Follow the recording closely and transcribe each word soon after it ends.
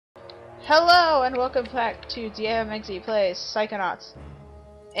Hello and welcome back to MJtehMickster Plays Psychonauts.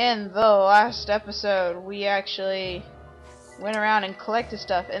 In the last episode, we actually went around and collected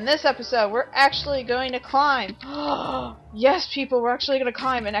stuff. In this episode, we're actually going to climb. Yes, people, we're actually going to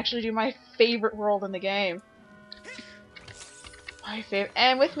climb and actually do my favorite world in the game. My favorite.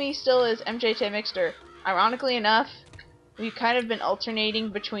 And with me still is MJtehMickster. Ironically enough, we've kind of been alternating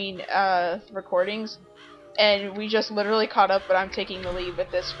between recordings, and we just literally caught up, but I'm taking the lead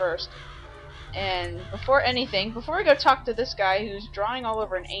with this first. And before we go talk to this guy who's drawing all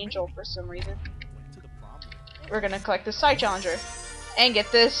over an angel for some reason, we're gonna collect the Psy Challenger and get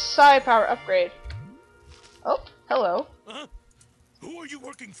this Psy Power upgrade. Oh, hello. Who are you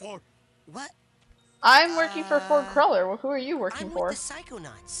working for? What? I'm working for Ford Cruller. Well, who are you working for? I'm with the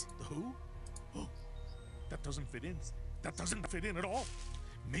Psychonauts. The who? Oh, that doesn't fit in. That doesn't fit in at all.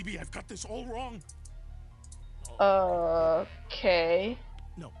 Maybe I've got this all wrong. Okay.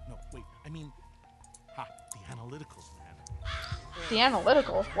 No, wait. I mean, the analyticals, man. The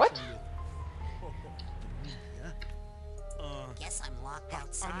analytical? What? Guess I'm locked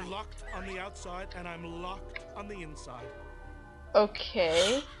outside. I'm locked on the outside, and I'm locked on the inside.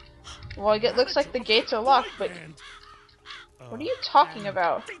 Okay. Well, it looks like the gates are locked, but what are you talking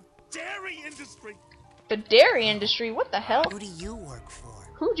about? The dairy industry. The dairy industry? What the hell? Who do you work for?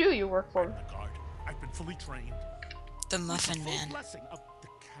 Who do you work for? I'm the guard. I've been fully trained. The Muffin Man. Blessing of the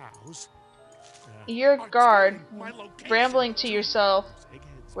cows. You're a guard, rambling to yourself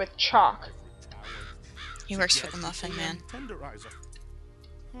with chalk. He works for the Muffin Man. Tenderizer.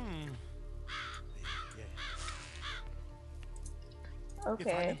 If I'm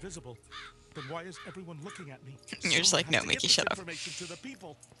Okay. invisible, then why is everyone looking at me? You're just like, no, Mickey, shut up. Information to the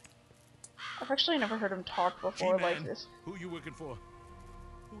people. I've actually never heard him talk before like G-Man, this. Who you working for?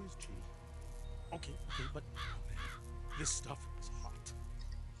 Who is G? Okay, but this stuff is hot.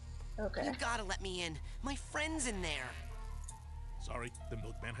 Okay. You gotta let me in. My friend's in there. Sorry, the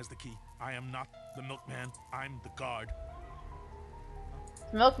milkman has the key. I am not the milkman. I'm the guard.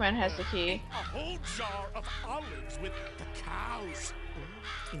 The milkman has the key. A whole jar of olives with the cows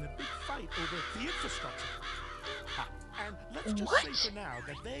in a big fight over the infrastructure. And let's just say for now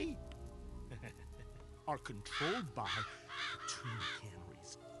that they are controlled by two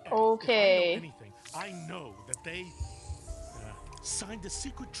canneries. And Okay. if I know anything, I know that they signed a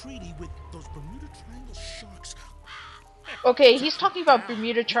secret treaty with those Bermuda Triangle sharks. Okay, he's talking about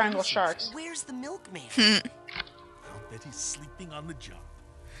Bermuda Triangle sharks. Where's the milkman? I'll bet he's sleeping on the job.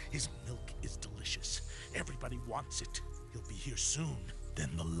 His milk is delicious. Everybody wants it. He'll be here soon.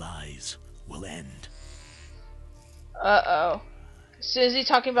 Then the lies will end. Uh-oh. As soon as he's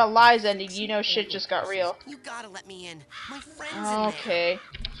talking about lies ending, you know shit just got real. You gotta let me in. My friend's in there. Okay.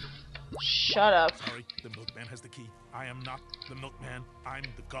 Shut up. Sorry, the milkman has the key. I am not the milkman. I'm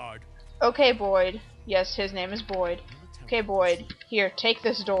the guard. Okay, Boyd. Yes, his name is Boyd. Okay, Boyd. Here, take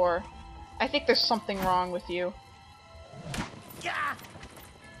this door. I think there's something wrong with you. Yeah!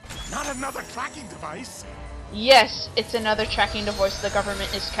 Not another tracking device. Yes, it's another tracking device. The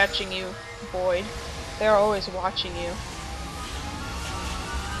government is catching you, Boyd. They're always watching you.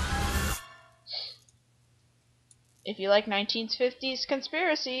 If you like 1950s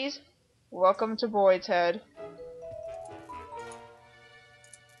conspiracies, welcome to Boyd's Head.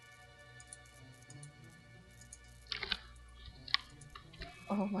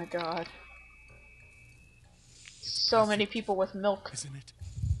 Oh my god. So many people with milk. Isn't it?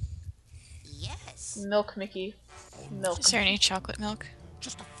 Yes. Milk, Mickey. Milk. Is there any chocolate milk?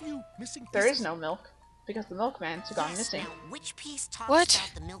 Just a few missing pieces. There is no milk, because the milkman's gone Yes, missing. now, which piece talks What?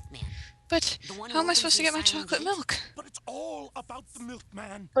 about the milkman? But The one who how am I opens supposed to the get my silent chocolate gate? milk? But it's all about the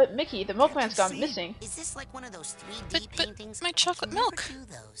milkman. But Mickey, the milkman's gone missing. Is this like one of those 3D paintings? But my chocolate I can never milk. do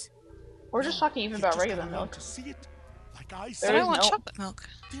those. We're just talking even about Just regular gotta want milk. to see it, like I But said. There I is want no- chocolate milk.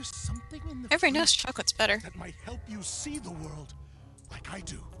 There's something in the Everybody fruit knows chocolate's better. that might help you see the world, like I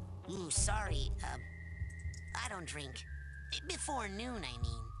do. Ooh, sorry. I don't drink. Before noon, I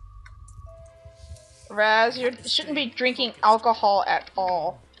mean. Raz, you shouldn't be drinking alcohol at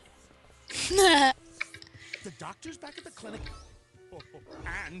all. The doctor's back at the clinic.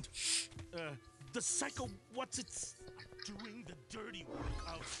 And the psycho what's-its doing the dirty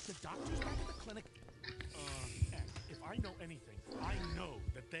work. The doctor's back at the clinic. And if I know anything, I know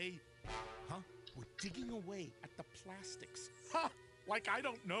that they were digging away at the plastics. Like I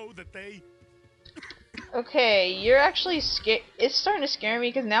don't know that they Okay, you're actually scared. It's starting to scare me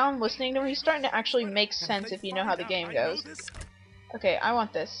because now I'm listening to him. He's starting to actually make sense if you know how the game goes. Okay, I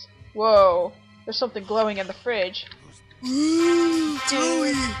want this. Whoa, there's something glowing in the fridge.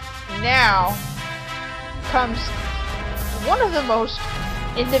 Now comes one of the most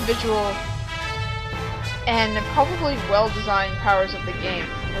individual and probably well-designed powers of the game,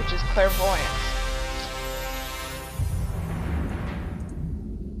 which is clairvoyance.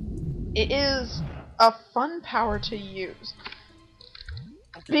 It is a fun power to use.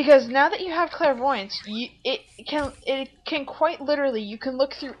 Because now that you have clairvoyance, it can quite literally, you can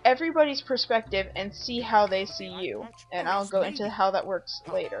look through everybody's perspective and see how they see you. And I'll go into how that works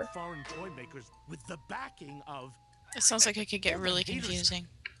later. Foreign toy makers with the backing of. It sounds like it could get really confusing.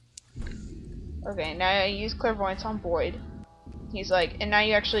 Okay, now I use clairvoyance on Boyd. He's like, and now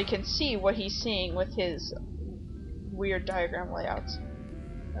you actually can see what he's seeing with his weird diagram layouts.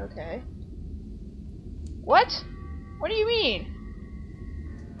 Okay. What? What do you mean?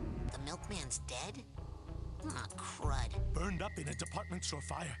 The milkman's dead? Aw, crud. Burned up in a department store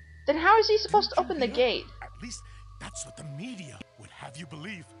fire. Then how is he supposed to open the gate? At least that's what the media would have you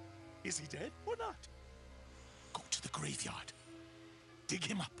believe. Is he dead or not? Go to the graveyard. Dig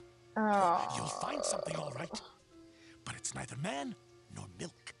him up. Oh. You'll find something, all right. But it's neither man nor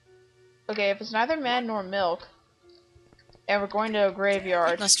milk. Okay, if it's neither man nor milk, and we're going to a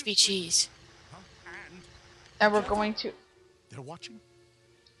graveyard, It must be cheese. and we're going to... They're watching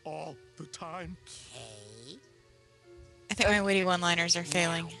all the time. Okay. I think my witty one-liners are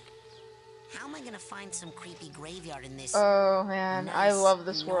failing. How am I gonna find some creepy graveyard in this Oh man, I nice, love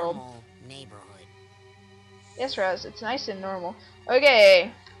this world. normal neighborhood? Yes, Raz, it's nice and normal.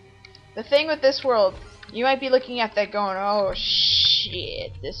 Okay, the thing with this world, you might be looking at that going, oh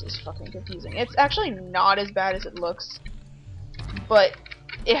shit, this is fucking confusing. It's actually not as bad as it looks, but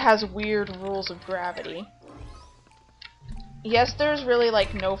it has weird rules of gravity. Yes, there's really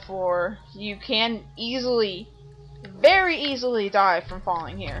like no floor. You can easily, very easily die from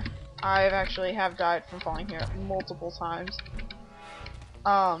falling here. I've actually have died from falling here multiple times.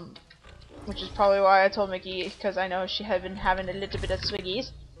 Which is probably why I told Mickey, because I know she had been having a little bit of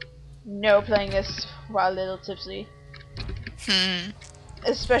swiggies. No playing this while a little tipsy.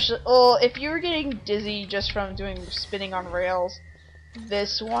 Especially, well, if you were getting dizzy just from doing spinning on rails,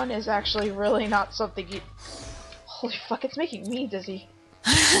 this one is actually really not something you... Holy fuck, it's making me dizzy.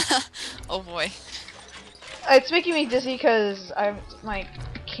 Oh boy. It's making me dizzy because my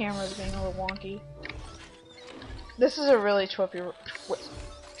camera's being a little wonky. This is a really trippy,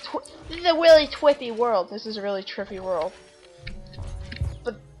 this is a really trippy world. This is a really trippy world.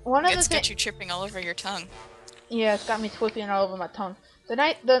 But one of the It's got things, you tripping all over your tongue. yeah, it's got me tripping all over my tongue.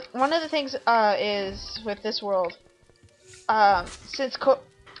 One of the things is with this world, since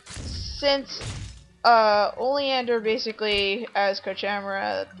Oleander basically as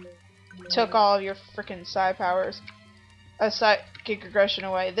Kochamara took all of your freaking psi powers, psychic aggression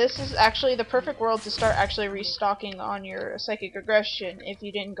away. This is actually the perfect world to start actually restocking on your psychic aggression if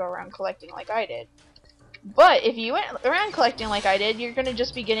you didn't go around collecting like I did. But if you went around collecting like I did, you're gonna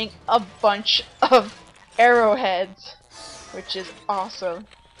just be getting a bunch of arrowheads, which is awesome.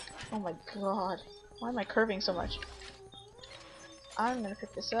 Oh my god, why am I curving so much? I'm gonna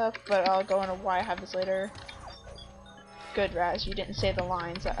pick this up, but I'll go into why I have this later. Good, Raz, you didn't say the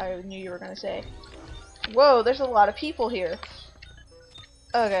lines that I knew you were gonna say. Whoa, there's a lot of people here.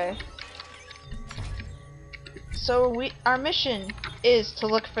 Okay. So our mission is to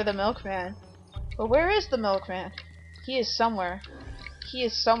look for the Milkman. But where is the Milkman? He is somewhere. He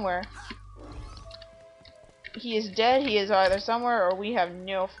is somewhere. He is dead, he is either somewhere, or we have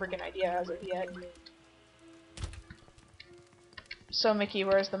no freaking idea as of yet. So Mickey,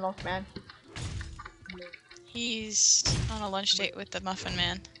 where's the Milkman? He's on a lunch date with the Muffin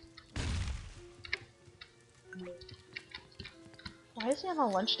Man. Why is he on a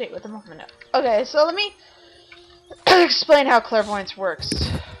lunch date with the Muffin Man? Okay, so let me explain how clairvoyance works.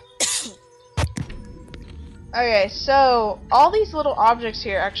 Okay, so all these little objects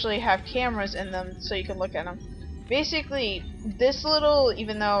here actually have cameras in them so you can look at them. Basically, this little,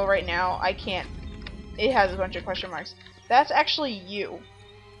 even though right now I can't, it has a bunch of question marks. That's actually you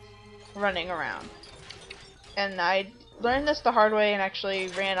running around. And I learned this the hard way and actually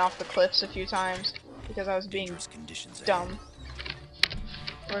ran off the cliffs a few times because I was being dumb.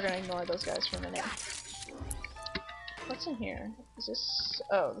 We're gonna ignore those guys for a minute. What's in here? Is this...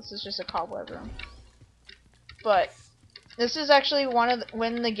 Oh, this is just a cobweb room. But this is actually one of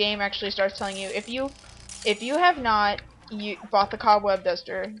when the game actually starts telling you if you have not bought the cobweb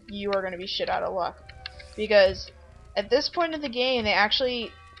duster, you are going to be shit out of luck, because at this point of the game they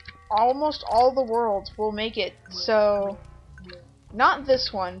actually almost all the worlds will make it so not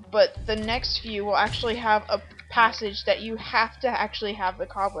this one but the next few will actually have a passage that you have to actually have the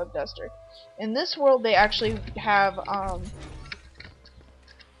cobweb duster. In this world they actually have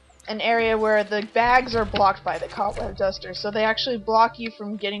an area where the bags are blocked by the cobweb duster, so they actually block you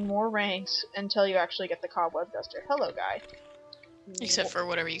from getting more ranks until you actually get the cobweb duster. Hello, guy. Except for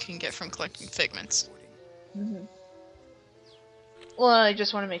whatever you can get from collecting figments. Mm-hmm. Well, I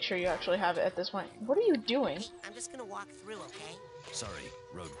just want to make sure you actually have it at this point. What are you doing? Hey, I'm just gonna walk through, okay? Sorry,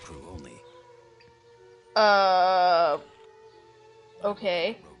 road crew only.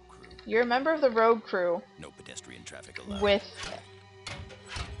 Okay. Road crew. You're a member of the road crew No pedestrian traffic allowed. with...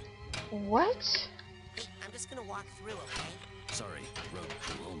 What? Hey, I'm just gonna walk through, okay? Sorry, road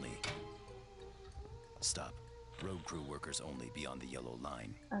crew only. Stop. Road crew workers only beyond the yellow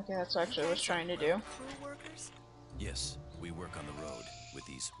line. Okay, that's actually what I was trying to do. Crew workers? Yes, we work on the road with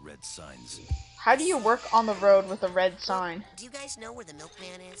these red signs. How do you work on the road with a red sign? Do you guys know where the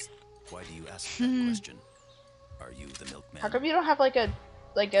milkman is? Why do you ask that question? Are you the milkman? How come you don't have like a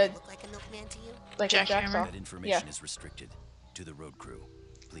Look like a milkman to you? Jackhammer? jacksaw? That information Yeah. is restricted to the road crew.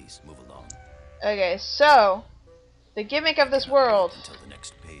 Please move along. Okay, so the gimmick of this world Until the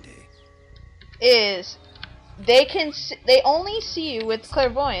next payday. is they only see you with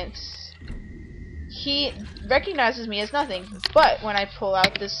clairvoyance. He recognizes me as nothing, but when I pull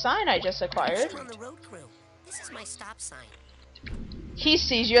out this sign I just acquired, I'm on the road crew. This is my stop sign. he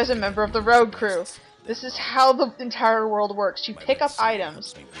sees you as a member of the road crew. This is how the entire world works. You My pick red up sign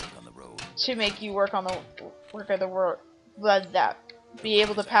items helps me work on the road. to make you work of the world, that be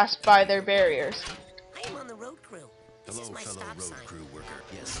able to pass by their barriers. I am on the road crew. This Hello, is my fellow stop road sign. crew worker.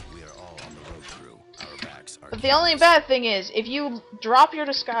 Yes, we are all on the road crew. Our backs are But the only bad thing is, if you drop your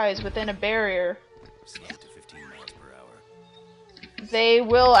disguise within a barrier, slow to 15 miles per hour. they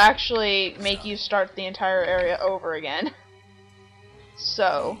will actually make you start the entire area over again.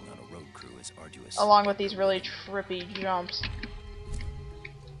 So, Being on a road crew is arduous. along with these really trippy jumps.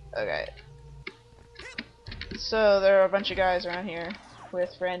 Okay. So, there are a bunch of guys around here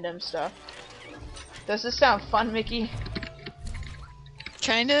with random stuff. Does this sound fun, Mickey?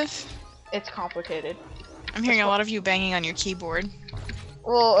 Kind of. It's complicated. I'm hearing a lot of you banging on your keyboard.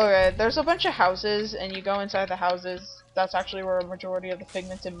 Well, okay, there's a bunch of houses, and you go inside the houses. That's actually where a majority of the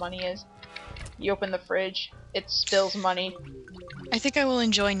pigments and money is. You open the fridge, it spills money. I think I will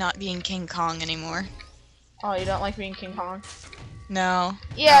enjoy not being King Kong anymore. Oh, you don't like being King Kong? No.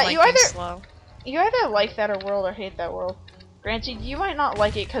 Yeah, I don't like you being either slow. you either like that world or hate that world. Granted, you might not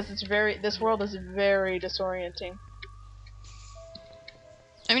like it because this world is very disorienting.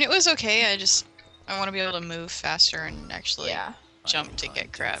 I mean, it was okay. I want to be able to move faster and actually Yeah. jump to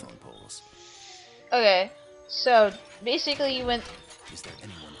get crab. Telephone poles. Okay, so basically you went. Is there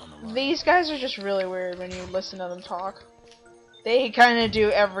anyone on the line? These guys are just really weird when you listen to them talk. They kind of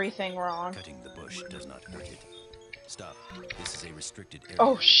do everything wrong. Cutting the bush does not hurt it. Stop. This is a restricted area.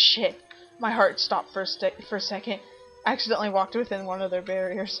 Oh shit! My heart stopped for a second. I accidentally walked within one of their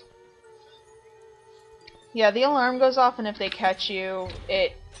barriers. Yeah, the alarm goes off, and if they catch you,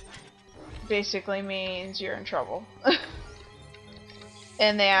 it basically means you're in trouble.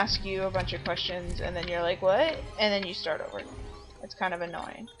 And they ask you a bunch of questions, and then you're like, what? And then you start over. It's kind of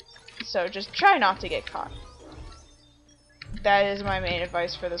annoying. So just try not to get caught. That is my main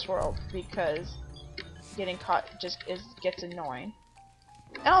advice for this world, because getting caught gets annoying.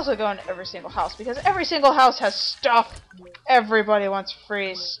 And also go into every single house, because every single house has stuff. Everybody wants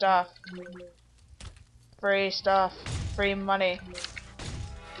free stuff. Free stuff. Free money.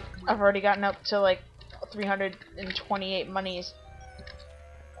 I've already gotten up to like 328 monies.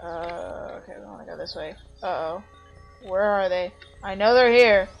 Okay, we wanna go this way. Uh-oh. Where are they? I know they're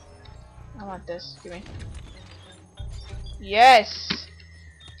here. I want this. Give me. Yes!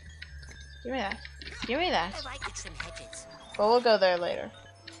 Give me that. Give me that. I like to trim hedges. But we'll go there later.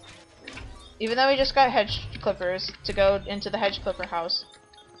 Even though we just got hedge clippers to go into the hedge clipper house,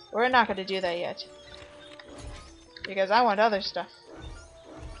 we're not going to do that yet. Because I want other stuff.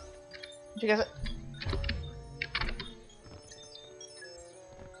 Because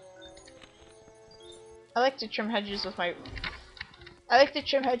I like to trim hedges with my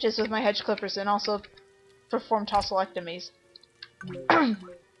hedge clippers and also perform tonsillectomies.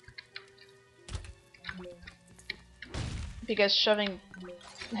 Because shoving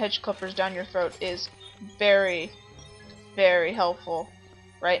hedge clippers down your throat is very, very helpful.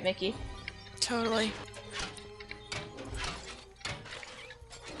 Right, Mickey? Totally.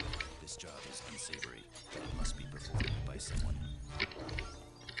 This job is unsavory. It must be performed by someone.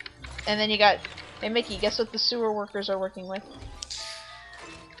 And then you got... Hey, Mickey, guess what the sewer workers are working with?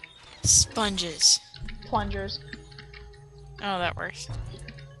 Sponges. Plungers. Oh, that works.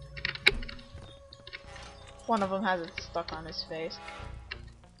 One of them has it stuck on his face.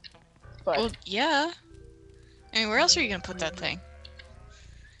 But... Well, yeah. I mean, where else are you gonna put that thing?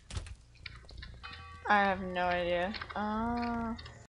 I have no idea.